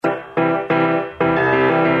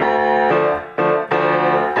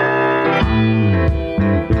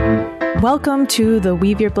Welcome to the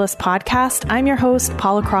Weave Your Bliss podcast. I'm your host,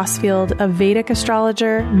 Paula Crossfield, a Vedic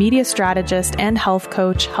astrologer, media strategist, and health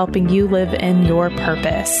coach, helping you live in your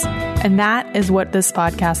purpose. And that is what this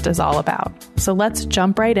podcast is all about. So let's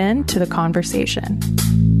jump right into the conversation.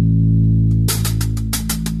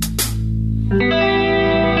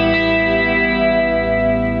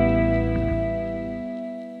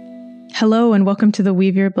 Hello and welcome to the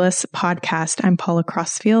Weave Your Bliss podcast. I'm Paula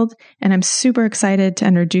Crossfield, and I'm super excited to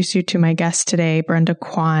introduce you to my guest today, Brenda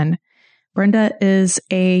Kwan. Brenda is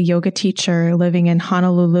a yoga teacher living in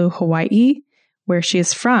Honolulu, Hawaii, where she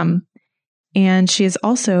is from. And she is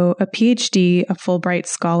also a PhD, a Fulbright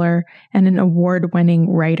scholar, and an award-winning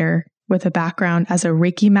writer with a background as a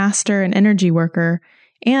Reiki master and energy worker,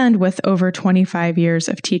 and with over 25 years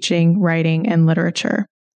of teaching, writing, and literature.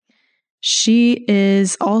 She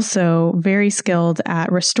is also very skilled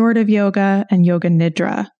at restorative yoga and yoga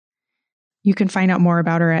nidra. You can find out more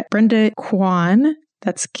about her at Brenda Kwan,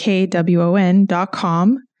 that's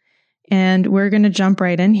KWON.com. And we're going to jump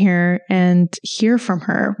right in here and hear from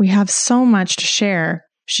her. We have so much to share.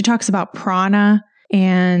 She talks about prana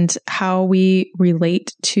and how we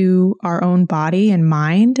relate to our own body and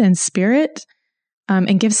mind and spirit,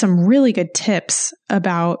 and gives some really good tips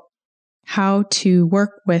about how to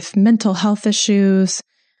work with mental health issues.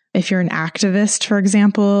 If you're an activist, for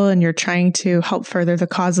example, and you're trying to help further the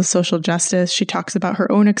cause of social justice, she talks about her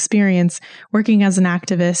own experience working as an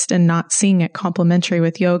activist and not seeing it complementary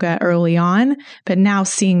with yoga early on, but now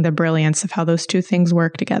seeing the brilliance of how those two things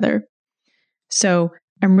work together. So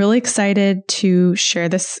I'm really excited to share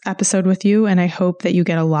this episode with you, and I hope that you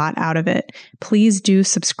get a lot out of it. Please do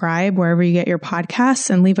subscribe wherever you get your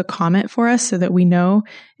podcasts and leave a comment for us so that we know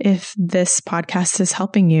if this podcast is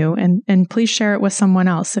helping you. And please share it with someone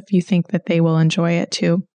else if you think that they will enjoy it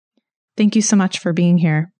too. Thank you so much for being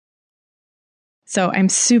here. So I'm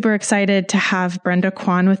super excited to have Brenda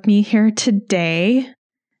Kwan with me here today.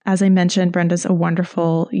 As I mentioned, Brenda's a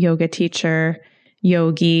wonderful yoga teacher,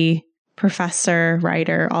 yogi, professor,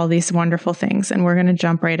 writer, all these wonderful things. And we're going to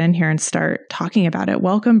jump right in here and start talking about it.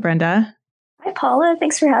 Welcome, Brenda. Hi, Paula.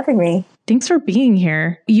 Thanks for having me. Thanks for being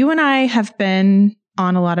here. You and I have been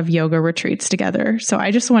on a lot of yoga retreats together. So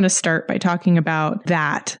I just want to start by talking about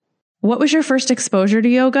that. What was your first exposure to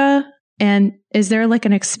yoga? And is there like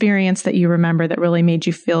an experience that you remember that really made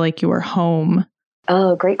you feel like you were home?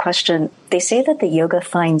 Oh, great question. They say that the yoga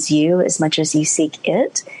finds you as much as you seek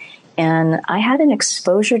it. And I had an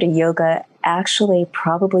exposure to yoga actually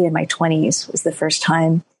probably in my 20s was the first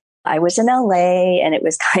time. I was in LA and it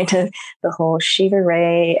was kind of the whole Shiva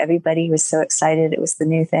Ray. Everybody was so excited. It was the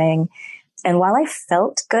new thing. And while I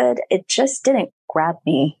felt good, it just didn't grab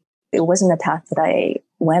me. It wasn't a path that I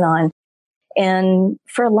went on. And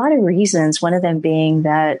for a lot of reasons, one of them being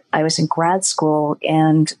that I was in grad school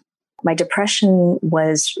and my depression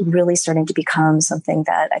was really starting to become something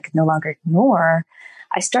that I could no longer ignore.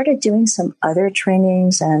 I started doing some other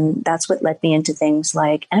trainings, and that's what led me into things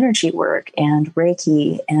like energy work and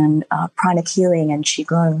Reiki and pranic healing and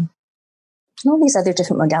Qigong, and all these other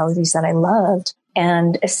different modalities that I loved.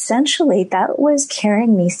 And essentially, that was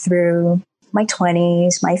carrying me through my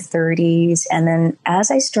 20s, my 30s. And then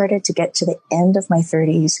as I started to get to the end of my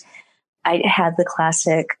 30s, I had the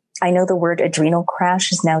classic, I know the word adrenal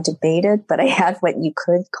crash is now debated, but I had what you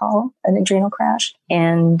could call an adrenal crash.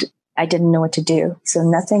 And I didn't know what to do. So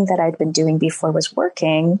nothing that I'd been doing before was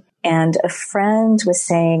working. And a friend was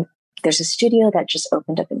saying, there's a studio that just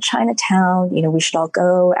opened up in Chinatown. You know, we should all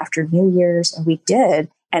go after New Year's. And we did.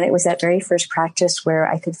 And it was that very first practice where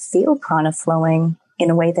I could feel prana flowing in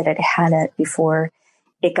a way that I'd had it before.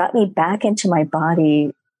 It got me back into my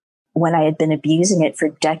body when I had been abusing it for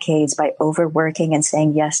decades by overworking and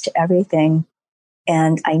saying yes to everything.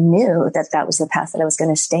 And I knew that that was the path that I was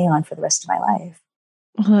going to stay on for the rest of my life.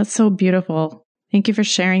 Well, that's so beautiful. Thank you for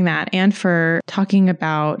sharing that and for talking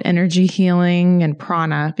about energy healing and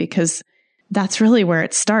prana, because that's really where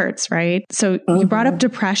it starts, right? So you brought up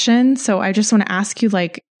depression. So I just want to ask you,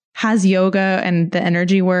 like, has yoga and the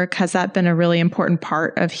energy work, has that been a really important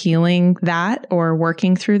part of healing that or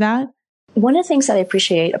working through that? One of the things that I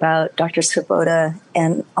appreciate about Dr. Svoboda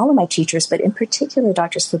and all of my teachers, but in particular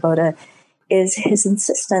Dr. Svoboda, is his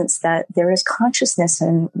insistence that there is consciousness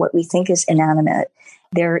in what we think is inanimate.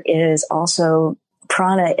 There is also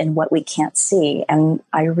prana in what we can't see. And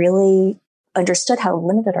I really understood how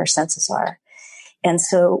limited our senses are. And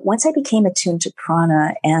so once I became attuned to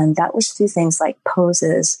prana, and that was through things like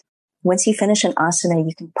poses, once you finish an asana,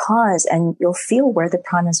 you can pause and you'll feel where the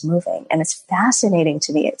prana is moving. And it's fascinating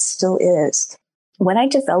to me. It still is. When I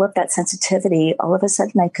developed that sensitivity, all of a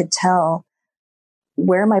sudden I could tell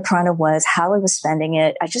where my prana was, how I was spending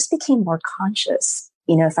it. I just became more conscious.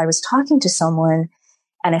 If I was talking to someone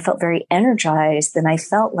and I felt very energized, then I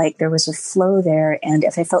felt like there was a flow there. And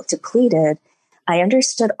if I felt depleted, I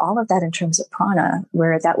understood all of that in terms of prana,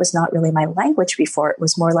 where that was not really my language before. It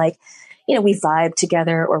was more like, we vibe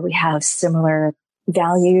together or we have similar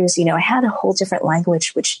values. I had a whole different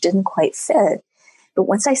language, which didn't quite fit. But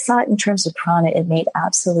once I saw it in terms of prana, it made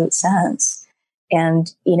absolute sense.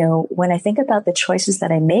 And, when I think about the choices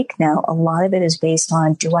that I make now, a lot of it is based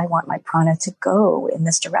on, do I want my prana to go in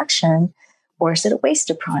this direction, or is it a waste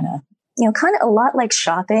of prana? Kind of a lot like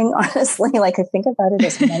shopping, honestly. Like I think about it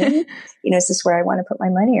as money. Is this where I want to put my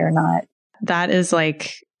money or not? That is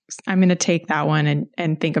like, I'm going to take that one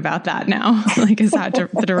and think about that now. Like, is that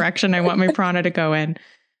the direction I want my prana to go in?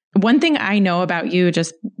 One thing I know about you,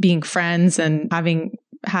 just being friends and having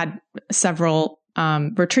had several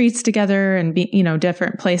retreats together and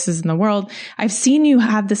different places in the world, I've seen you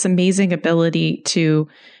have this amazing ability to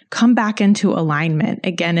come back into alignment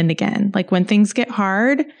again and again. Like when things get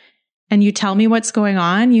hard and you tell me what's going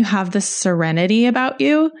on, you have this serenity about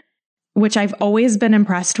you, which I've always been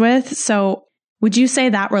impressed with. So would you say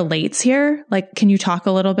that relates here? Like, can you talk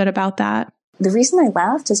a little bit about that? The reason I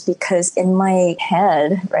laughed is because in my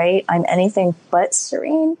head, right, I'm anything but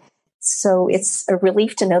serene. So it's a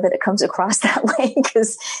relief to know that it comes across that way,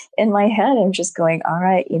 because in my head, I'm just going, all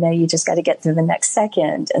right, you just got to get through the next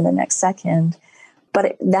second and the next second.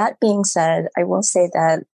 But that being said, I will say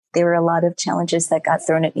that there were a lot of challenges that got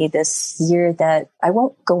thrown at me this year that I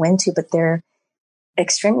won't go into, but they're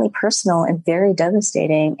extremely personal and very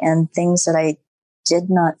devastating, and things that I did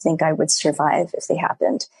not think I would survive if they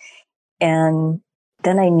happened. And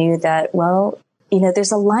then I knew that,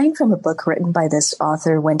 there's a line from a book written by this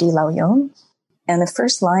author, Wendy Lao Yong. And the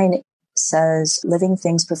first line says, living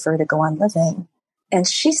things prefer to go on living. And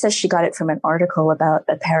she says she got it from an article about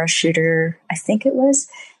a parachuter, I think it was,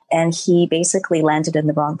 and he basically landed in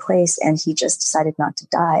the wrong place and he just decided not to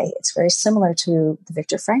die. It's very similar to the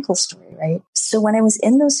Viktor Frankl story, right? So when I was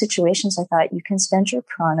in those situations, I thought you can spend your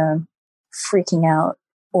prana freaking out,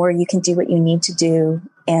 or you can do what you need to do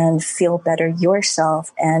and feel better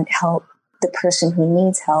yourself and help the person who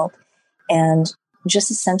needs help, and just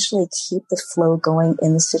essentially keep the flow going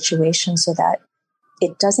in the situation so that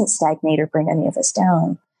it doesn't stagnate or bring any of us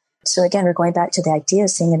down. So again, we're going back to the idea of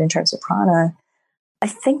seeing it in terms of prana. I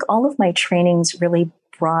think all of my trainings really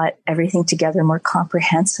brought everything together more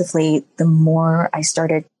comprehensively the more I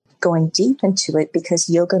started going deep into it, because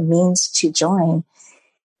yoga means to join.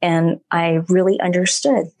 And I really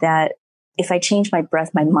understood that if I changed my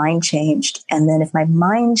breath, my mind changed. And then if my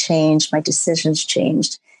mind changed, my decisions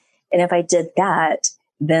changed. And if I did that,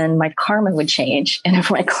 then my karma would change. And if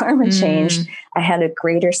my karma changed, I had a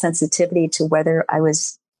greater sensitivity to whether I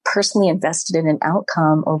was personally invested in an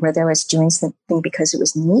outcome or whether I was doing something because it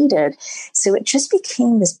was needed. So it just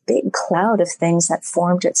became this big cloud of things that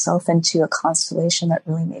formed itself into a constellation that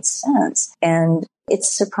really made sense. And it's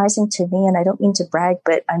surprising to me, and I don't mean to brag,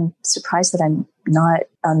 but I'm surprised that I'm not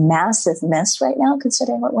a massive mess right now,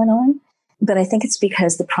 considering what went on. But I think it's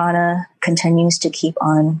because the prana continues to keep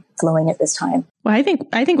on flowing at this time. Well, I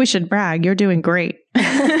think we should brag. You're doing great.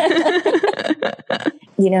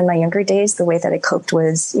 In my younger days, the way that I coped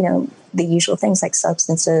was, the usual things like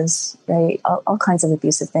substances, right? All kinds of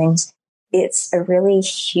abusive things. It's a really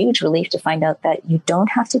huge relief to find out that you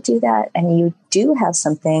don't have to do that. And you do have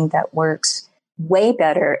something that works way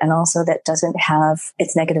better, and also that doesn't have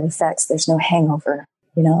its negative effects. There's no hangover,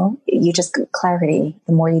 you just get clarity.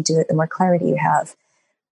 The more you do it, the more clarity you have.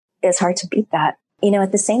 It's hard to beat that.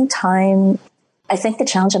 At the same time, I think the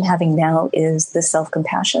challenge I'm having now is the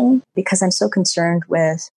self-compassion, because I'm so concerned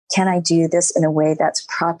with, can I do this in a way that's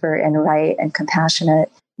proper and right and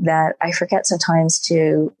compassionate, that I forget sometimes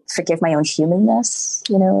to forgive my own humanness,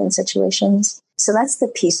 in situations. So that's the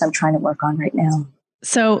piece I'm trying to work on right now.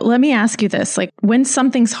 So let me ask you this, like when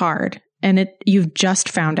something's hard and you've just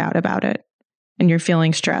found out about it and you're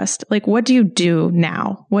feeling stressed, like what do you do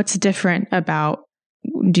now? What's different about,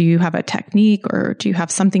 do you have a technique or do you have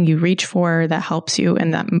something you reach for that helps you in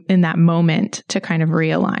that moment to kind of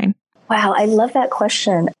realign? Wow, I love that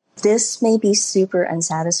question. This may be super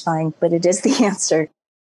unsatisfying, but it is the answer.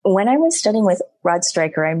 When I was studying with Rod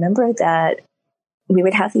Stryker, I remember that we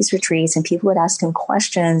would have these retreats and people would ask him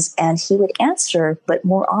questions and he would answer, but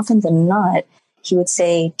more often than not, he would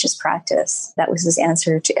say, just practice. That was his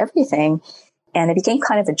answer to everything. And it became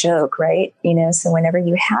kind of a joke, right? So whenever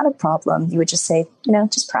you had a problem, you would just say,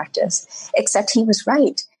 just practice. Except he was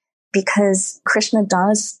right, because Krishna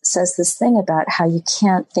Das says this thing about how you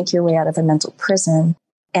can't think your way out of a mental prison.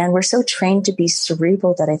 And we're so trained to be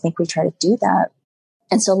cerebral that I think we try to do that.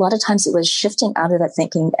 And so a lot of times it was shifting out of that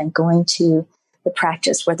thinking and going to the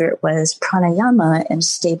practice, whether it was pranayama and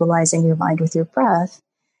stabilizing your mind with your breath,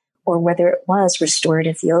 or whether it was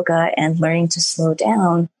restorative yoga and learning to slow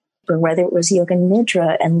down, or whether it was yoga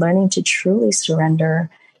nidra and learning to truly surrender.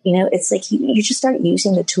 It's like you just start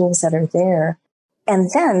using the tools that are there. And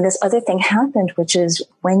then this other thing happened, which is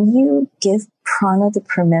when you give prana the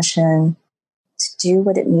permission to do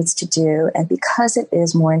what it needs to do, and because it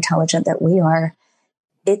is more intelligent than we are,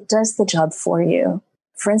 it does the job for you.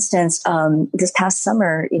 For instance, this past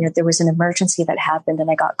summer, there was an emergency that happened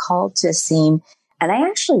and I got called to a scene and I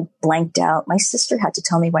actually blanked out. My sister had to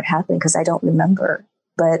tell me what happened because I don't remember.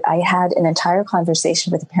 But I had an entire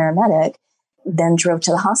conversation with a paramedic, then drove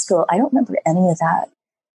to the hospital. I don't remember any of that,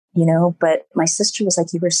 but my sister was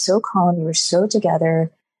like, you were so calm, you were so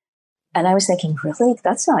together. And I was thinking, really?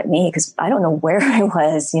 That's not me because I don't know where I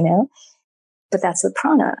was, but that's the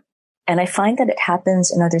prana. And I find that it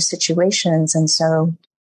happens in other situations. And so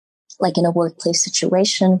like in a workplace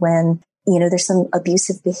situation when, there's some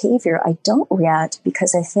abusive behavior, I don't react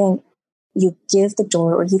because I think you give the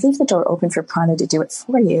door or you leave the door open for prana to do it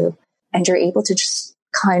for you. And you're able to just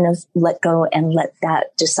kind of let go and let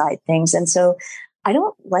that decide things. And so I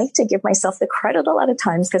don't like to give myself the credit a lot of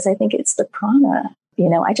times because I think it's the prana,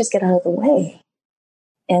 I just get out of the way.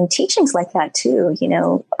 And teachings like that too,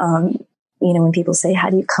 when people say, how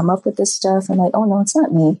do you come up with this stuff? I'm like, oh no, it's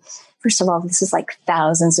not me. First of all, this is like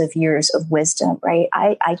thousands of years of wisdom, right?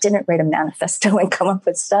 I didn't write a manifesto and come up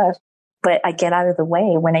with stuff, but I get out of the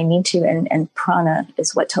way when I need to. And prana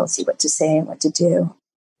is what tells you what to say and what to do.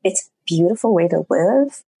 It's a beautiful way to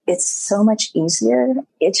live. It's so much easier.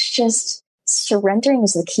 It's just surrendering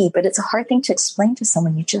is the key, but it's a hard thing to explain to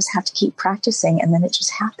someone. You just have to keep practicing and then it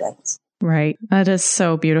just happens. Right. That is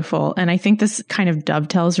so beautiful. And I think this kind of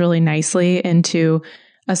dovetails really nicely into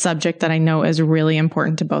a subject that I know is really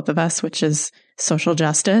important to both of us, which is social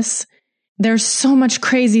justice. There's so much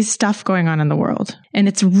crazy stuff going on in the world, and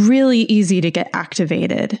it's really easy to get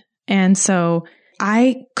activated. And so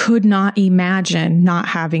I could not imagine not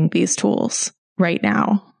having these tools right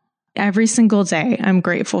now. Every single day, I'm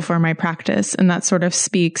grateful for my practice. And that sort of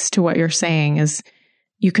speaks to what you're saying is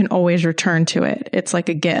you can always return to it. It's like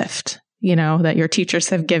a gift, that your teachers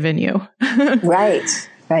have given you. Right.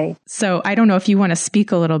 So I don't know if you want to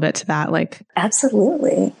speak a little bit to that.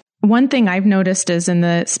 Absolutely. One thing I've noticed is in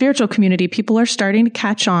the spiritual community, people are starting to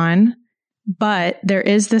catch on, but there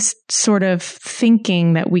is this sort of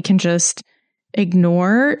thinking that we can just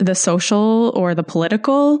ignore the social or the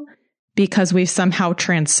political because we've somehow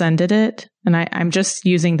transcended it. And I'm just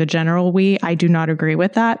using the general we. I do not agree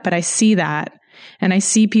with that, but I see that. And I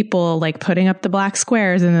see people putting up the black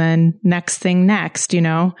squares and then next thing next,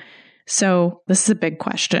 So this is a big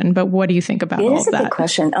question, but what do you think about all of that? It is a big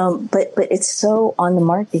question, but it's so on the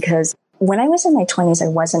mark because when I was in my 20s, I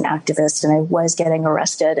was an activist and I was getting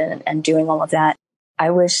arrested and doing all of that. I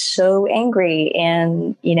was so angry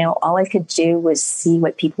and, all I could do was see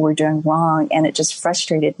what people were doing wrong and it just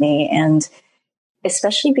frustrated me. And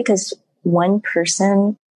especially because one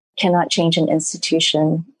person cannot change an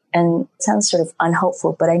institution. And it sounds sort of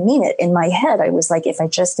unhelpful, but I mean it. In my head, I was like, if I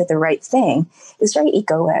just did the right thing, it was very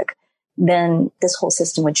egoic, then this whole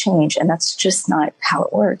system would change. And that's just not how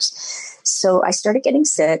it works. So I started getting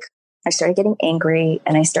sick. I started getting angry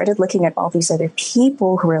and I started looking at all these other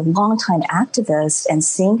people who were longtime activists and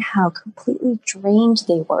seeing how completely drained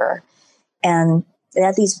they were. And they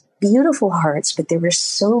had these beautiful hearts, but they were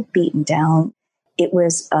so beaten down. It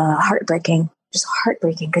was heartbreaking, just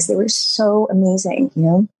heartbreaking because they were so amazing,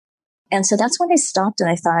 And so that's when I stopped and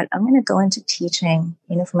I thought, I'm going to go into teaching,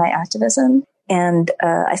 for my activism. And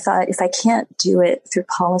I thought, if I can't do it through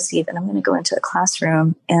policy, then I'm going to go into a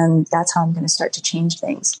classroom and that's how I'm going to start to change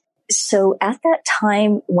things. So at that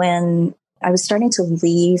time when I was starting to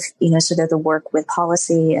leave, sort of the work with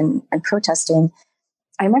policy and protesting,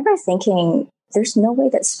 I remember thinking, there's no way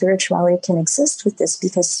that spirituality can exist with this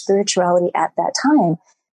because spirituality at that time,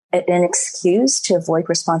 an excuse to avoid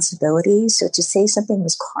responsibility. So to say something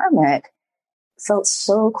was karmic felt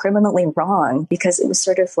so criminally wrong because it was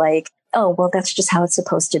sort of like, oh, well, that's just how it's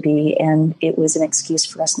supposed to be. And it was an excuse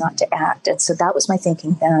for us not to act. And so that was my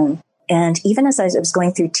thinking then. And even as I was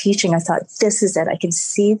going through teaching, I thought, this is it. I can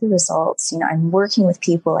see the results. I'm working with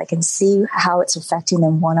people. I can see how it's affecting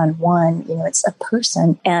them one-on-one. It's a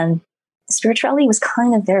person. And spirituality was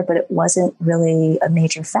kind of there, but it wasn't really a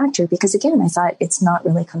major factor because, again, I thought it's not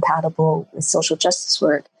really compatible with social justice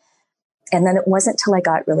work. And then it wasn't till I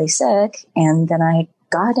got really sick and then I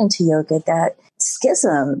got into yoga that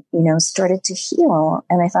schism, started to heal.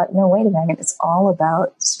 And I thought, no, wait a minute, it's all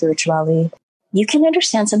about spirituality. You can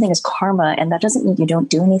understand something as karma, and that doesn't mean you don't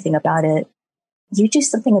do anything about it. You do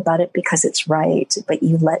something about it because it's right, but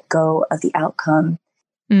you let go of the outcome.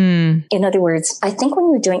 In other words, I think when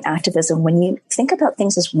you're doing activism, when you think about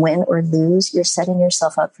things as win or lose, you're setting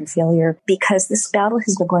yourself up for failure, because this battle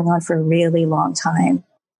has been going on for a really long time.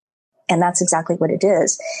 And that's exactly what it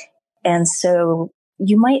is. And so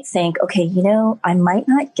you might think, okay, I might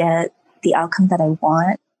not get the outcome that I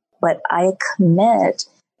want, but I commit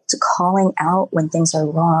to calling out when things are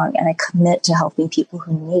wrong, and I commit to helping people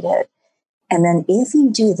who need it. And then if you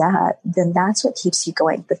do that, then that's what keeps you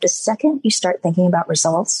going. But the second you start thinking about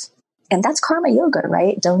results, and that's karma yoga,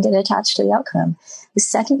 right? Don't get attached to the outcome. The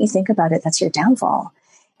second you think about it, that's your downfall.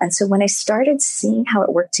 And so when I started seeing how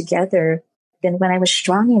it worked together, then when I was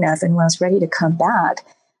strong enough and when I was ready to come back,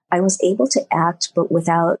 I was able to act, but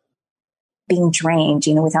without being drained,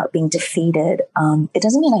 without being defeated. It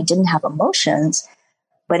doesn't mean I didn't have emotions,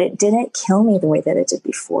 but it didn't kill me the way that it did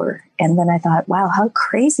before. And then I thought, wow, how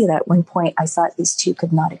crazy that at one point I thought these two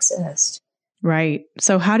could not exist. Right.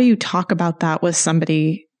 So how do you talk about that with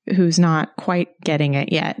somebody who's not quite getting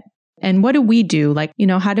it yet? And what do we do?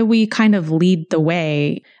 How do we kind of lead the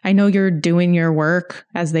way? I know you're doing your work,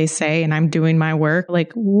 as they say, and I'm doing my work.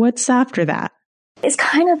 What's after that? It's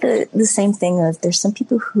kind of the same thing of there's some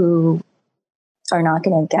people who are not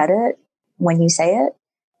going to get it when you say it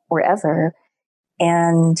or ever.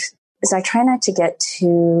 And as I try not to get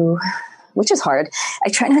too, which is hard, I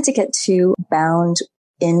try not to get too bound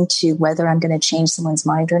into whether I'm going to change someone's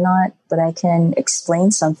mind or not, but I can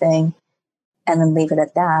explain something and then leave it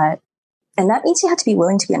at that. And that means you have to be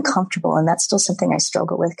willing to be uncomfortable. And that's still something I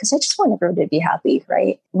struggle with, because I just want everybody to be happy,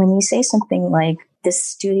 right? When you say something like, this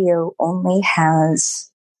studio only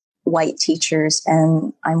has white teachers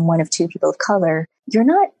and I'm one of two people of color, you're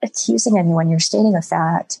not accusing anyone, you're stating a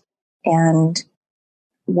fact. And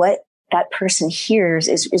what that person hears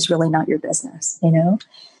is really not your business,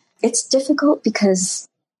 It's difficult because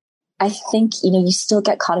I think, you still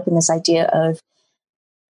get caught up in this idea of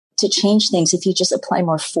to change things, if you just apply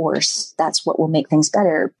more force, that's what will make things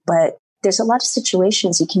better. But there's a lot of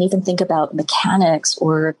situations, you can even think about mechanics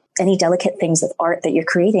or any delicate things of art that you're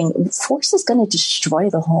creating. Force is going to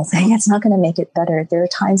destroy the whole thing. It's not going to make it better. There are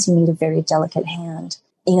times you need a very delicate hand.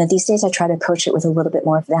 These days I try to approach it with a little bit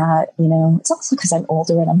more of that, it's also because I'm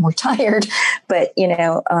older and I'm more tired, but,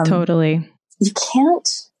 totally. You can't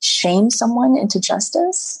shame someone into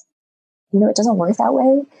justice. It doesn't work that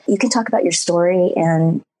way. You can talk about your story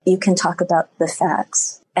and you can talk about the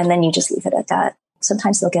facts, and then you just leave it at that.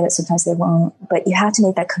 Sometimes they'll get it, sometimes they won't, but you have to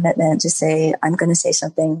make that commitment to say, I'm going to say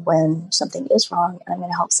something when something is wrong, and I'm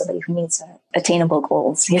going to help somebody who needs attainable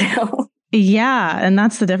goals, Yeah. And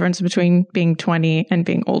that's the difference between being 20 and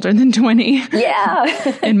being older than 20.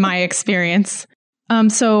 Yeah. In my experience.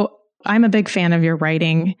 So I'm a big fan of your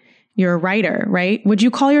writing. You're a writer, right? Would you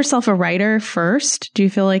call yourself a writer first? Do you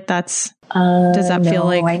feel like does that feel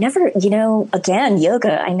like? I never, again,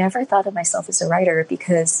 yoga, I never thought of myself as a writer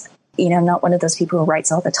because, I'm not one of those people who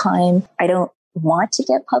writes all the time. I don't want to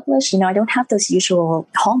get published. I don't have those usual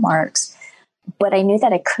hallmarks, but I knew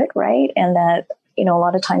that I could write and that, a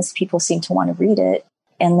lot of times people seem to want to read it.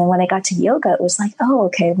 And then when I got to yoga, it was like, oh,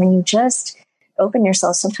 okay, when you just open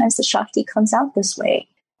yourself, sometimes the Shakti comes out this way.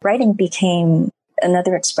 Writing became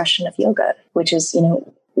another expression of yoga, which is,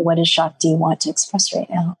 what does Shakti want to express right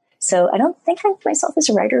now? So I don't think of myself as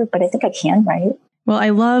a writer, but I think I can write. Well,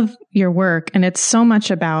 I love your work, and it's so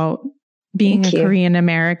much about being a Korean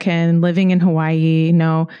American, living in Hawaii.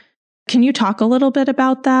 Can you talk a little bit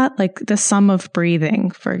about that? Like the sum of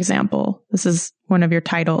breathing, for example. This is one of your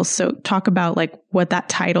titles. So talk about what that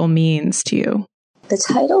title means to you. The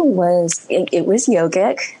title was, it was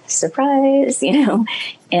yogic, surprise,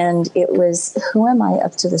 and it was, who am I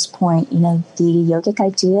up to this point? The yogic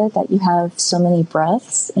idea that you have so many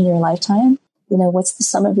breaths in your lifetime, what's the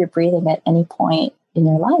sum of your breathing at any point in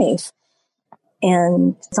your life?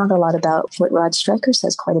 And I thought a lot about what Rod Stryker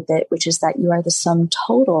says quite a bit, which is that you are the sum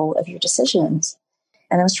total of your decisions.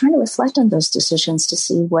 And I was trying to reflect on those decisions to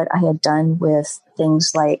see what I had done with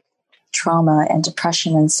things like trauma and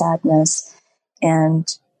depression and sadness and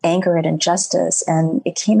anger at injustice. And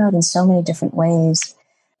it came out in so many different ways.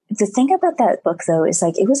 The thing about that book, though, is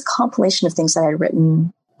it was a compilation of things that I'd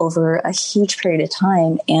written over a huge period of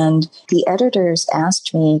time. And the editors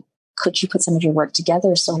asked me, could you put some of your work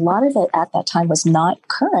together? So a lot of it at that time was not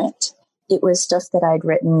current. It was stuff that I'd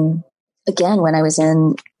written, again, when I was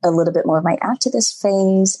in a little bit more of my activist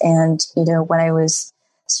phase and, when I was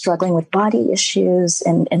struggling with body issues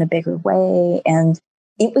in a bigger way. And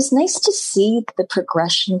it was nice to see the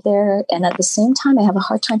progression there. And at the same time, I have a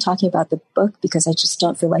hard time talking about the book because I just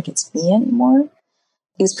don't feel like it's me anymore.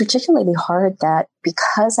 It was particularly hard that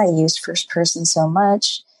because I used first person so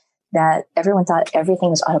much, that everyone thought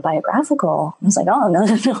everything was autobiographical. I was like, oh,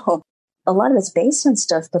 no. A lot of it's based on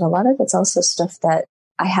stuff, but a lot of it's also stuff that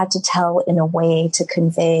I had to tell in a way to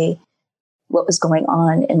convey what was going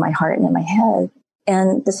on in my heart and in my head.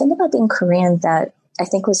 And the thing about being Korean that I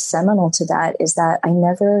think was seminal to that is that I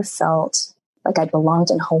never felt like I belonged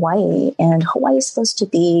in Hawaii. And Hawaii is supposed to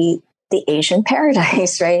be the Asian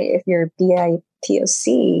paradise, right? If you're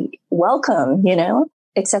BIPOC, welcome,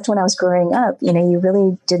 Except when I was growing up, you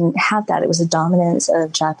really didn't have that. It was a dominance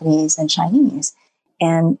of Japanese and Chinese.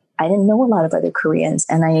 And I didn't know a lot of other Koreans.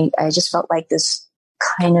 And I just felt like this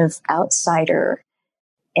kind of outsider.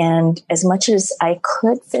 And as much as I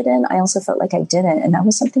could fit in, I also felt like I didn't. And that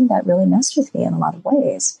was something that really messed with me in a lot of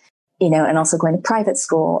ways, and also going to private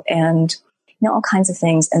school and, all kinds of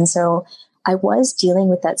things. And so I was dealing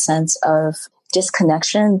with that sense of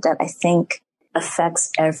disconnection that I think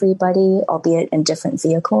affects everybody, albeit in different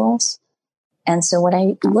vehicles. And so when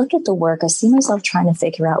I look at the work, I see myself trying to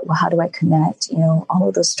figure out, well, how do I connect? All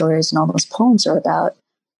of those stories and all those poems are about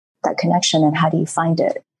that connection and how do you find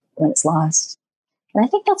it when it's lost? And I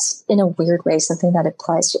think that's, in a weird way, something that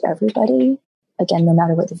applies to everybody, again, no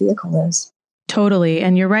matter what the vehicle is. Totally.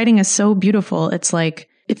 And your writing is so beautiful. It's like,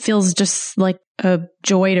 it feels just like a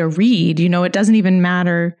joy to read. It doesn't even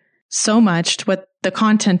matter so much what the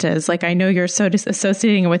content is. Like, I know you're so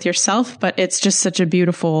associating it with yourself, but it's just such a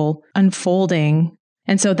beautiful unfolding.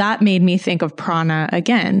 And so that made me think of prana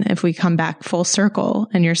again. If we come back full circle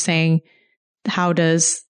and you're saying, how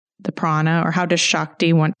does the prana or how does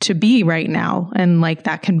Shakti want to be right now? And like,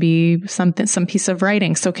 that can be some piece of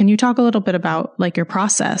writing. So can you talk a little bit about like your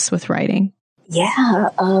process with writing? Yeah.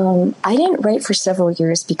 I didn't write for several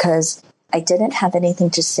years because I didn't have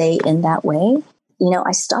anything to say in that way.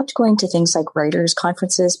 I stopped going to things like writers'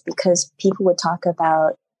 conferences because people would talk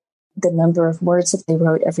about the number of words that they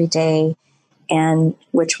wrote every day and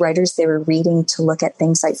which writers they were reading to look at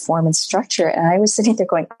things like form and structure. And I was sitting there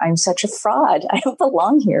going, I'm such a fraud. I don't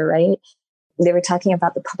belong here, right? They were talking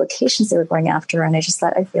about the publications they were going after. And I just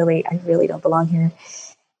thought, I really don't belong here.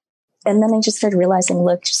 And then I just started realizing,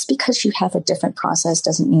 look, just because you have a different process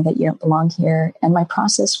doesn't mean that you don't belong here. And my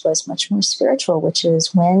process was much more spiritual, which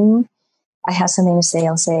is when I have something to say,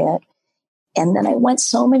 I'll say it. And then I went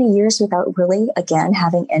so many years without really, again,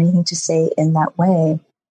 having anything to say in that way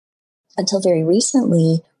until very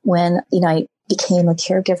recently when, I became a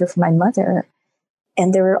caregiver for my mother.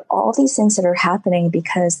 And there are all these things that are happening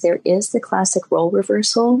because there is the classic role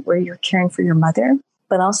reversal where you're caring for your mother,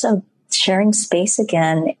 but also sharing space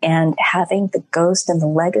again and having the ghost and the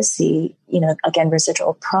legacy, again,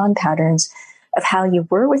 residual prawn patterns of how you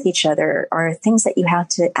were with each other are things that you have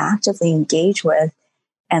to actively engage with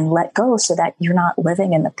and let go so that you're not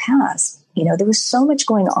living in the past. There was so much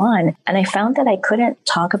going on and I found that I couldn't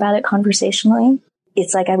talk about it conversationally.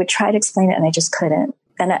 It's like I would try to explain it and I just couldn't.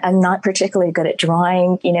 And I'm not particularly good at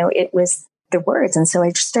drawing, it was the words. And so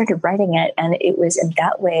I just started writing it. And it was in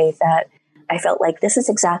that way that I felt like this is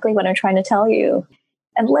exactly what I'm trying to tell you.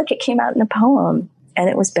 And look, it came out in a poem and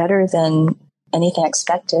it was better than anything I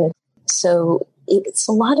expected. So it's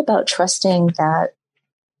a lot about trusting that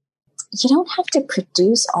you don't have to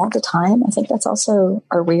produce all the time. I think that's also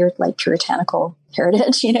our weird, puritanical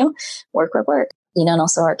heritage, work, and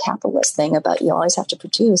also our capitalist thing about you always have to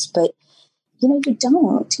produce, but you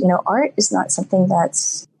don't, art is not something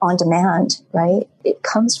that's on demand, right? It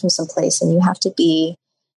comes from someplace and you have to be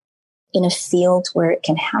in a field where it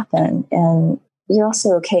can happen. And you're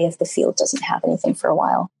also okay if the field doesn't have anything for a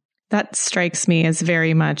while. That strikes me as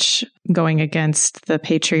very much going against the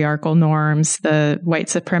patriarchal norms, the white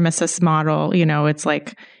supremacist model. It's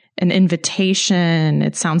like an invitation.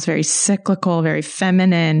 It sounds very cyclical, very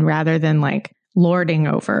feminine, rather than like lording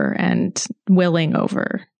over and willing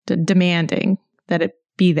over, demanding that it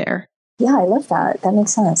be there. Yeah, I love that. That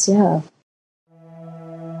makes sense. Yeah.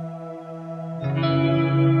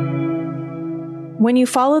 When you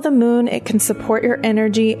follow the moon, it can support your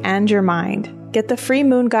energy and your mind. Get the free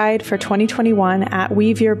moon guide for 2021 at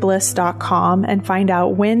weaveyourbliss.com and find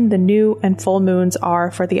out when the new and full moons are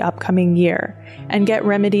for the upcoming year and get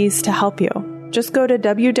remedies to help you. Just go to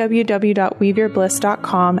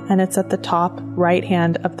www.weaveyourbliss.com and it's at the top right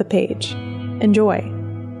hand of the page. Enjoy.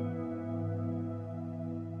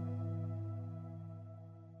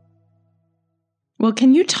 Well,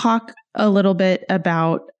 can you talk a little bit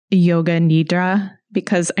about Yoga Nidra?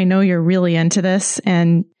 Because I know you're really into this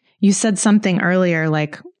and you said something earlier,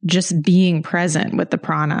 like just being present with the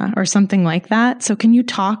prana or something like that. So can you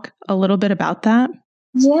talk a little bit about that?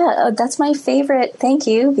 Yeah, that's my favorite. Thank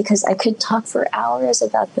you, because I could talk for hours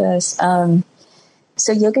about this.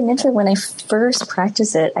 So Yoga Nidra, when I first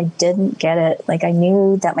practiced it, I didn't get it. Like, I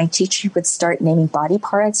knew that my teacher would start naming body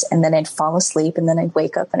parts, and then I'd fall asleep, and then I'd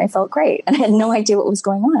wake up and I felt great. And I had no idea what was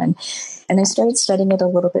going on. And I started studying it a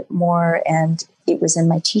little bit more, and it was in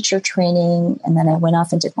my teacher training. And then I went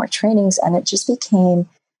off and did more trainings, and it just became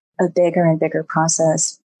a bigger and bigger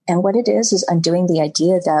process. And what it is undoing the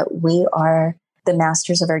idea that we are the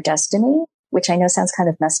masters of our destiny, which I know sounds kind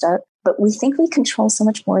of messed up, but we think we control so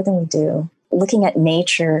much more than we do. Looking at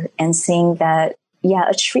nature and seeing that, yeah,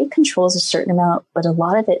 a tree controls a certain amount, but a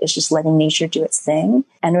lot of it is just letting nature do its thing,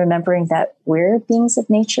 and remembering that we're beings of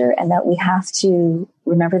nature and that we have to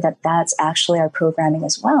remember that that's actually our programming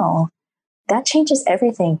as well. That changes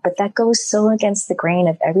everything, but that goes so against the grain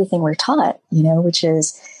of everything we're taught, which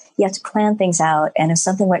is you have to plan things out. And if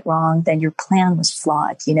something went wrong, then your plan was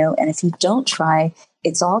flawed, and if you don't try,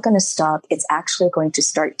 it's all going to stop. It's actually going to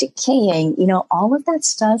start decaying. All of that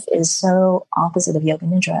stuff is so opposite of Yoga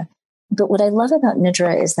Nidra. But what I love about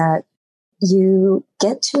Nidra is that you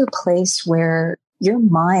get to a place where your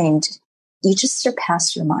mind, you just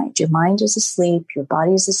surpass your mind. Your mind is asleep, your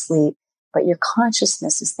body is asleep, but your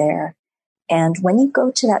consciousness is there. And when you go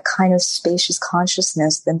to that kind of spacious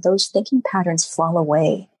consciousness, then those thinking patterns fall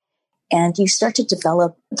away. And you start to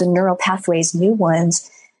develop the neural pathways, new ones,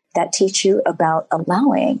 that teach you about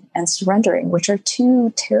allowing and surrendering, which are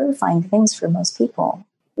two terrifying things for most people.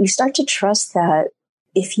 You start to trust that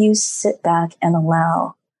if you sit back and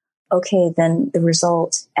allow, okay, then the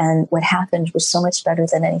result and what happened was so much better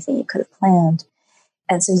than anything you could have planned.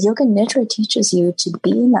 And so Yoga Nidra teaches you to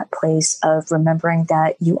be in that place of remembering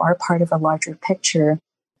that you are part of a larger picture,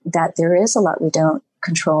 that there is a lot we don't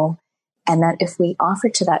control, and that if we offer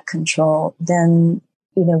to that control, then,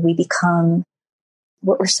 we become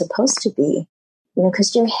what we're supposed to be,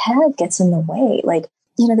 because your head gets in the way. Like,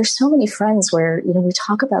 there's so many friends where, we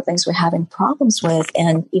talk about things we're having problems with.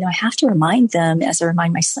 And, I have to remind them, as I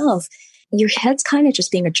remind myself, your head's kind of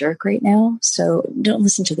just being a jerk right now. So don't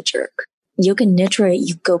listen to the jerk. Yoga Nidra,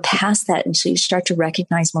 you go past that. And so you start to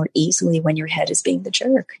recognize more easily when your head is being the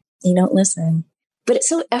jerk. You don't listen. But it's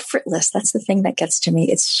so effortless. That's the thing that gets to me.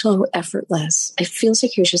 It's so effortless. It feels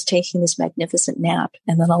like you're just taking this magnificent nap,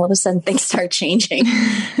 and then all of a sudden things start changing.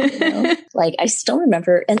 Like, I still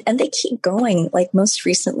remember, and they keep going. Like, most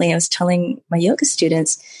recently, I was telling my yoga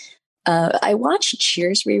students, I watch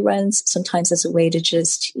Cheers reruns sometimes as a way to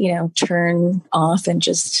just, turn off and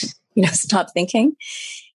just, stop thinking.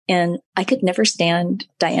 And I could never stand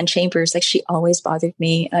Diane Chambers. Like, she always bothered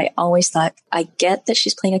me. I always thought, I get that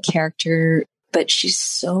she's playing a character, but she's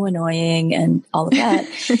so annoying and all of that.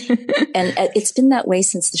 And it's been that way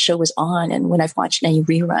since the show was on and when I've watched any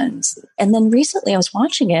reruns. And then recently I was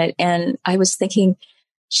watching it and I was thinking,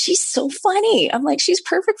 she's so funny. I'm like, she's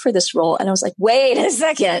perfect for this role. And I was like, wait a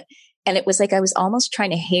second. And it was like I was almost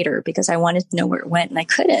trying to hate her because I wanted to know where it went and I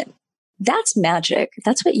couldn't. That's magic.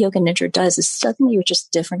 That's what Yoga Nidra does, is suddenly you're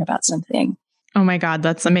just different about something. Oh my God,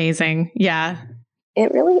 that's amazing. Yeah.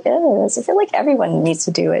 It really is. I feel like everyone needs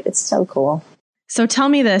to do it. It's so cool. So tell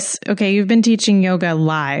me this. Okay, you've been teaching yoga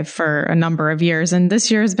live for a number of years, and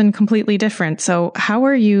this year has been completely different. So how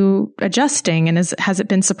are you adjusting? And has it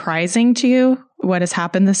been surprising to you what has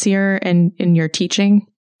happened this year in your teaching?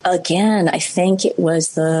 Again, I think it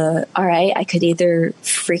was all right, I could either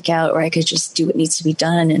freak out or I could just do what needs to be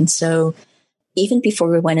done. And so even before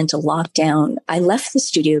we went into lockdown, I left the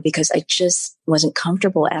studio because I just wasn't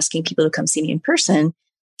comfortable asking people to come see me in person.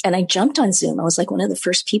 And I jumped on Zoom. I was like one of the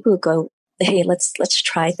first people who go, hey, let's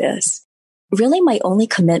try this. Really, my only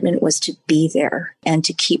commitment was to be there and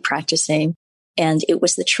to keep practicing. And it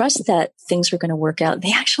was the trust that things were going to work out.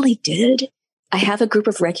 They actually did. I have a group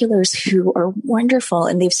of regulars who are wonderful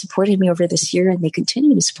and they've supported me over this year and they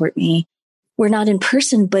continue to support me. We're not in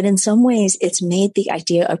person, but in some ways it's made the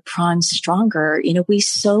idea of prana stronger. We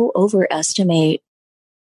so overestimate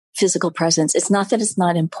physical presence. It's not that it's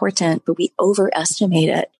not important, but we overestimate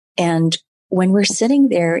it. And when we're sitting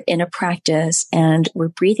there in a practice and we're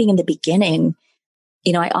breathing in the beginning,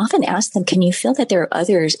 I often ask them, can you feel that there are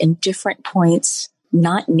others in different points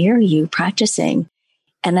not near you practicing?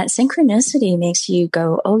 And that synchronicity makes you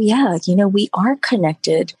go, oh yeah, we are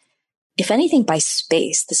connected. If anything, by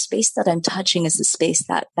space. The space that I'm touching is the space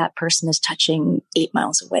that that person is touching 8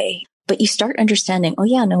 miles away. But you start understanding, oh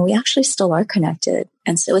yeah, no, we actually still are connected.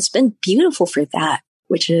 And so it's been beautiful for that,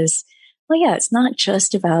 which is, well, yeah, it's not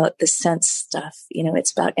just about the sense stuff.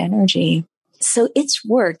 It's about energy. So it's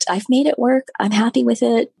worked. I've made it work. I'm happy with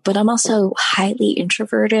it, but I'm also highly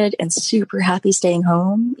introverted and super happy staying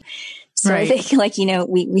home. So right. I think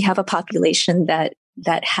we have a population that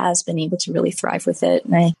has been able to really thrive with it.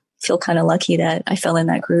 And I feel kind of lucky that I fell in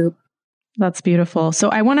that group. That's beautiful. So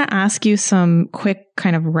I want to ask you some quick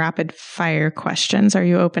kind of rapid fire questions. Are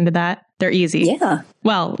you open to that? They're easy. Yeah.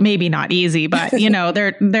 Well, maybe not easy, but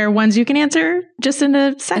they're ones you can answer just in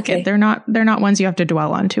a second. Okay. They're not ones you have to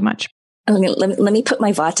dwell on too much. Okay, let me put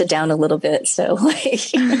my vata down a little bit. So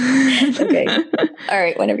okay. All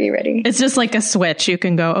right. Whenever you're ready. It's just like a switch. You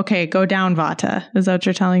can go down vata. Is that what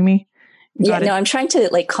you're telling me? I'm trying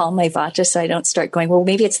to calm my vata so I don't start going, well,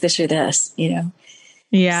 maybe it's this or this,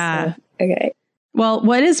 Yeah. So, okay. Well,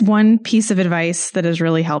 what is one piece of advice that has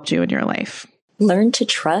really helped you in your life? Learn to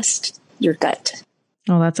trust your gut.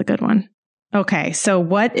 Oh, that's a good one. Okay. So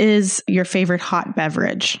what is your favorite hot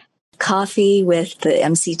beverage? Coffee with the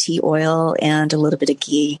MCT oil and a little bit of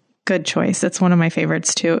ghee. Good choice. That's one of my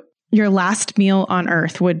favorites too. Your last meal on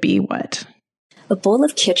earth would be what? A bowl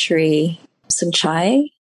of khichdi, some chai,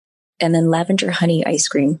 and then lavender honey ice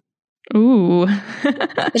cream. Ooh.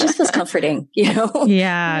 It just feels comforting, Yeah. All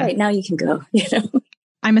right, now you can go,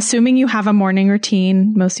 I'm assuming you have a morning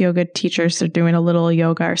routine. Most yoga teachers are doing a little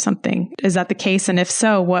yoga or something. Is that the case? And if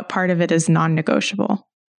so, what part of it is non-negotiable?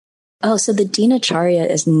 Oh, so the Dinacharya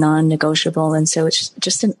is non-negotiable. And so it's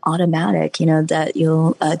just an automatic, that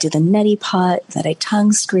you'll do the neti pot, that I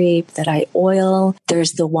tongue scrape, that I oil.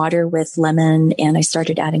 There's the water with lemon, and I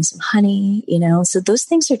started adding some honey, So those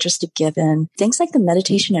things are just a given. Things like the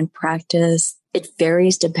meditation and practice, it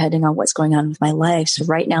varies depending on what's going on with my life. So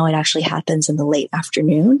right now it actually happens in the late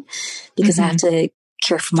afternoon because I have to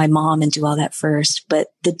care for my mom and do all that first. But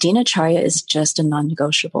the Dinacharya is just a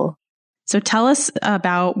non-negotiable. So tell us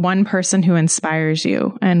about one person who inspires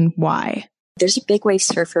you and why. There's a big wave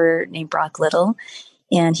surfer named Brock Little,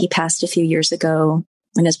 and he passed a few years ago.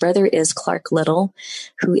 And his brother is Clark Little,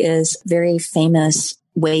 who is a very famous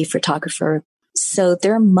wave photographer. So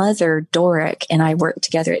their mother, Doric, and I worked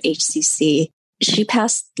together at HCC. She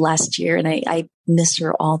passed last year, and I miss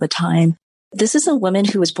her all the time. This is a woman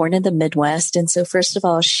who was born in the Midwest. And so first of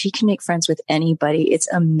all, she can make friends with anybody.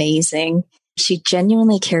 It's amazing. She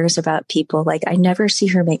genuinely cares about people. I never see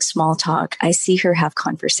her make small talk. I see her have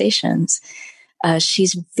conversations.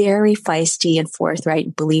 She's very feisty and forthright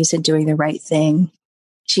and believes in doing the right thing.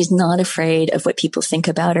 She's not afraid of what people think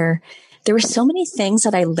about her. There were so many things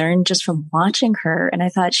that I learned just from watching her. And I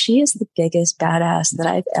thought she is the biggest badass that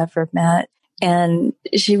I've ever met. And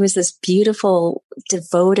she was this beautiful,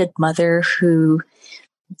 devoted mother who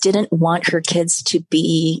didn't want her kids to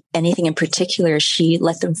be anything in particular. She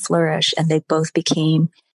let them flourish, and they both became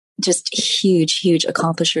just huge, huge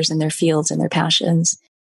accomplishers in their fields and their passions.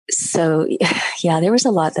 So yeah, there was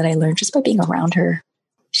a lot that I learned just by being around her.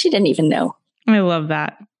 She didn't even know. I love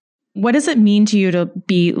that. What does it mean to you to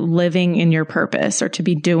be living in your purpose or to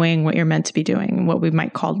be doing what you're meant to be doing, what we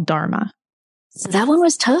might call dharma? So that one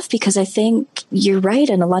was tough because I think you're right.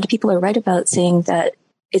 And a lot of people are right about saying that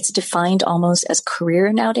it's defined almost as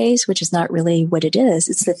career nowadays, which is not really what it is.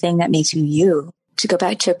 It's the thing that makes you you. To go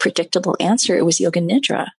back to a predictable answer, it was Yoga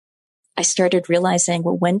Nidra. I started realizing,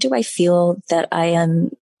 well, when do I feel that I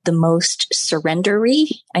am the most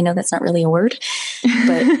surrendery? I know that's not really a word,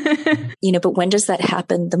 but, but when does that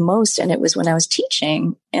happen the most? And it was when I was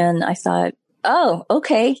teaching. And I thought, oh,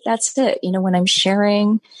 okay, that's it. When I'm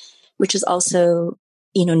sharing, which is also,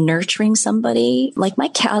 nurturing somebody. Like my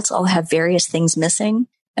cats all have various things missing.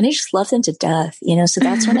 And I just love them to death, so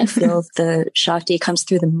that's when I feel the Shakti comes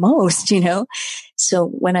through the most, So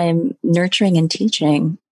when I'm nurturing and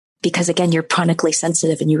teaching, because again, you're chronically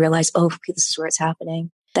sensitive and you realize, oh, okay, this is where it's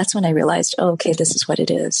happening. That's when I realized, oh, okay, this is what it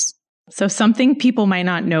is. So something people might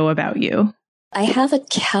not know about you. I have a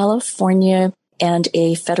California and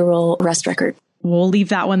a federal arrest record. We'll leave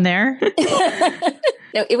that one there.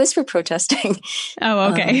 No, it was for protesting.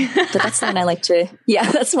 Oh, okay. But that's the one I like to,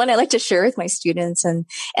 that's the one I like to share with my students. And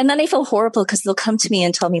then I feel horrible because they'll come to me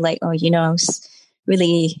and tell me oh,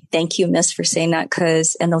 really, thank you, miss, for saying that.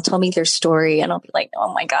 And they'll tell me their story and I'll be like,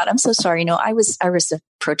 oh my God, I'm so sorry. No, I was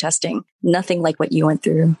protesting. Nothing like what you went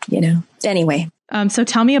through, Anyway. So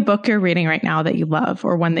tell me a book you're reading right now that you love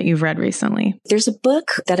or one that you've read recently. There's a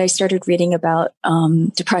book that I started reading about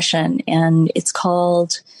depression, and it's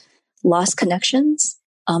called Lost Connections.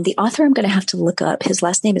 The author I'm going to have to look up. His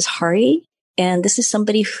last name is Hari. And this is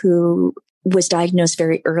somebody who was diagnosed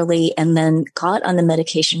very early and then got on the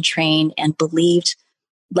medication train and believed,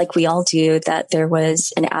 like we all do, that there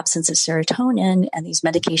was an absence of serotonin and these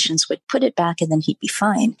medications would put it back and then he'd be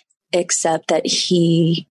fine. Except that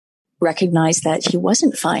he recognized that he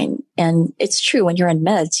wasn't fine And it's true, when you're on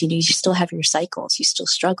meds, you still have your cycles, you still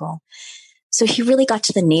struggle. So he really got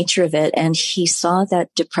to the nature of it. And he saw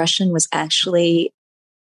that depression was actually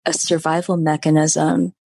a survival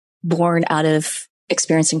mechanism born out of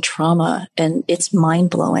experiencing trauma. And it's mind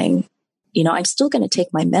blowing. I'm still going to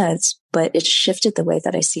take my meds, but it shifted the way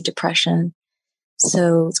that I see depression.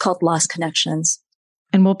 So it's called Lost Connections.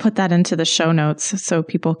 And we'll put that into the show notes so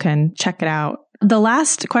people can check it out. The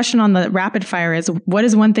last question on the rapid fire is, what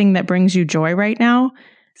is one thing that brings you joy right now?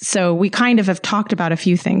 So we kind of have talked about a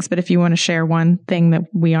few things, but if you want to share one thing that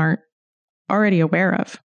we aren't already aware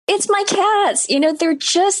of. It's my cats. They're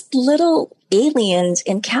just little aliens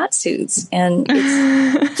in cat suits. And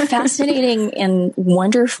it's fascinating and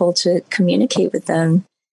wonderful to communicate with them.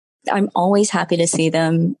 I'm always happy to see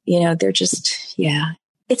them. They're just, yeah.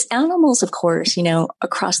 It's animals, of course,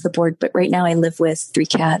 across the board. But right now I live with 3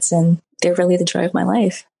 cats and they're really the joy of my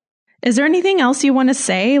life. Is there anything else you want to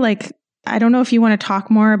say? I don't know if you want to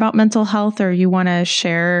talk more about mental health or you want to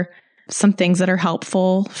share some things that are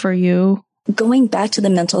helpful for you. Going back to the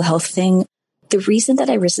mental health thing, the reason that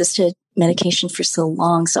I resisted medication for so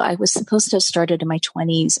long, so I was supposed to have started in my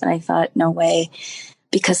 20s and I thought, no way,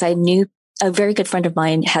 because I knew a very good friend of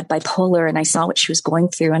mine had bipolar and I saw what she was going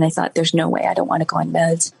through and I thought, there's no way, I don't want to go on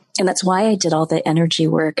meds. And that's why I did all the energy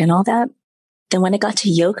work and all that. Then when I got to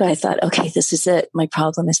yoga, I thought, okay, this is it. My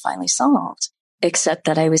problem is finally solved, except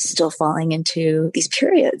that I was still falling into these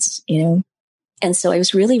periods, And so I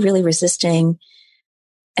was really, really resisting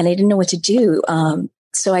and I didn't know what to do.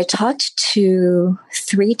 So I talked to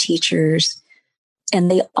 3 teachers and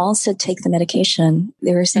they all said, take the medication.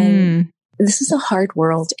 They were saying, this is a hard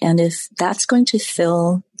world. And if that's going to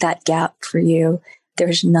fill that gap for you,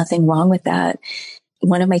 there's nothing wrong with that.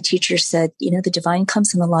 One of my teachers said, the divine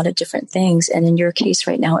comes in a lot of different things. And in your case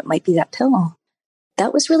right now, it might be that pill.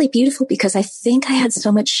 That was really beautiful because I think I had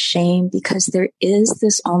so much shame because there is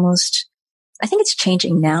this almost, I think it's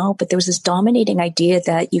changing now, but there was this dominating idea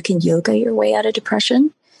that you can yoga your way out of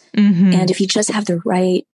depression. Mm-hmm. And if you just have the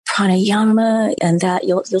right pranayama and that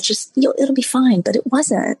it'll be fine, but it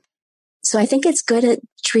wasn't. So I think it's good at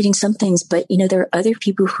treating some things, but there are other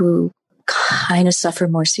people who kind of suffer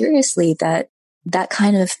more seriously that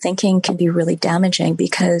kind of thinking can be really damaging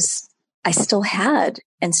because I still had,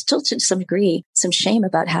 and still to some degree, some shame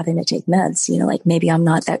about having to take meds. Maybe I'm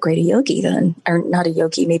not that great a yogi then, or not a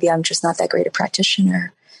yogi. Maybe I'm just not that great a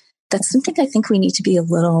practitioner. That's something I think we need to be a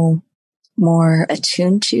little more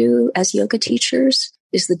attuned to as yoga teachers,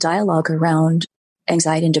 is the dialogue around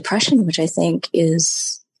anxiety and depression, which I think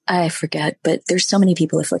is, I forget, but there's so many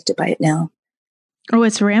people afflicted by it now. Oh,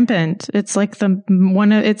 it's rampant. It's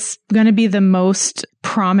it's going to be the most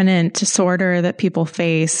prominent disorder that people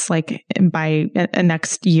face by a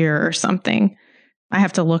next year or something. I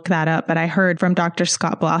have to look that up, but I heard from Dr.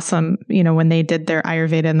 Scott Blossom, when they did their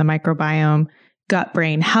Ayurveda and the microbiome, gut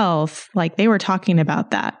brain health, they were talking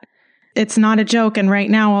about that. It's not a joke. And right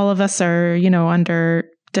now all of us are, under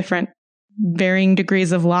different varying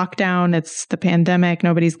degrees of lockdown. It's the pandemic.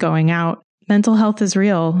 Nobody's going out. Mental health is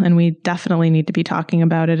real, and we definitely need to be talking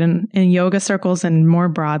about it in yoga circles and more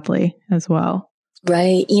broadly as well.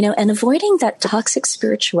 Right. And avoiding that toxic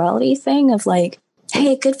spirituality thing of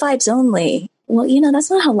hey, good vibes only. Well,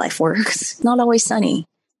 that's not how life works. Not always sunny.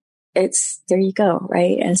 It's, there you go.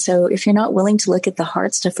 Right. And so if you're not willing to look at the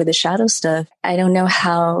hard stuff or the shadow stuff, I don't know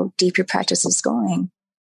how deep your practice is going.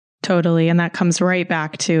 Totally. And that comes right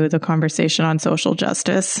back to the conversation on social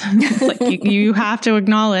justice. You have to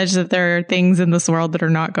acknowledge that there are things in this world that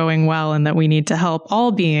are not going well and that we need to help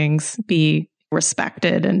all beings be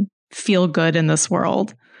respected and feel good in this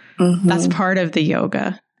world. Mm-hmm. That's part of the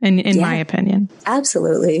yoga, in my opinion.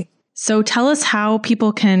 Absolutely. So tell us how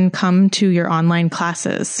people can come to your online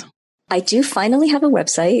classes. I do finally have a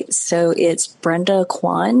website. So it's Brenda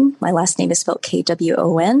Kwon. My last name is spelled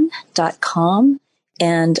KWON.com.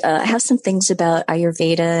 And I have some things about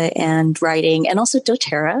Ayurveda and writing and also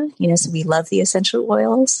doTERRA, so we love the essential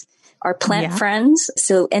oils, our plant friends.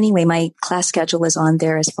 So anyway, my class schedule is on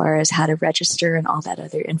there as far as how to register and all that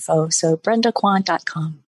other info. So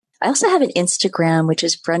BrendaKwon.com. I also have an Instagram, which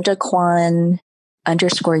is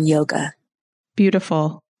BrendaKwon_yoga.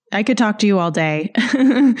 Beautiful. I could talk to you all day.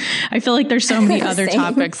 I feel like there's so many other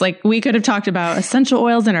topics. We could have talked about essential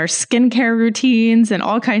oils and our skincare routines and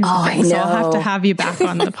all kinds of things. So I'll have to have you back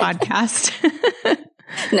on the podcast.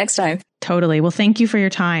 Next time. Totally. Well, thank you for your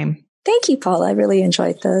time. Thank you, Paula. I really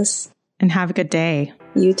enjoyed this. And have a good day.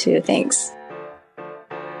 You too. Thanks.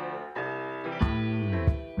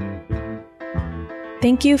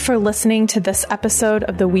 Thank you for listening to this episode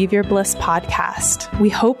of the Weave Your Bliss podcast. We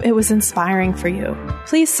hope it was inspiring for you.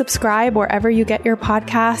 Please subscribe wherever you get your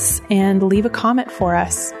podcasts and leave a comment for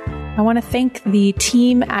us. I want to thank the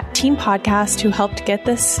team at Team Podcast who helped get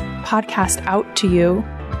this podcast out to you,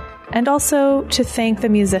 and also to thank the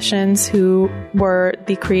musicians who were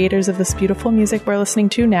the creators of this beautiful music we're listening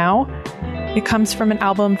to now. It comes from an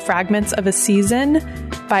album, Fragments of a Season,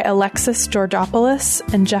 by Alexis Georgopoulos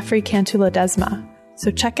and Jeffrey Cantu-Ledesma. So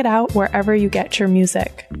check it out wherever you get your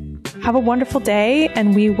music. Have a wonderful day,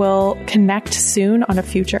 and we will connect soon on a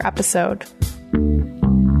future episode.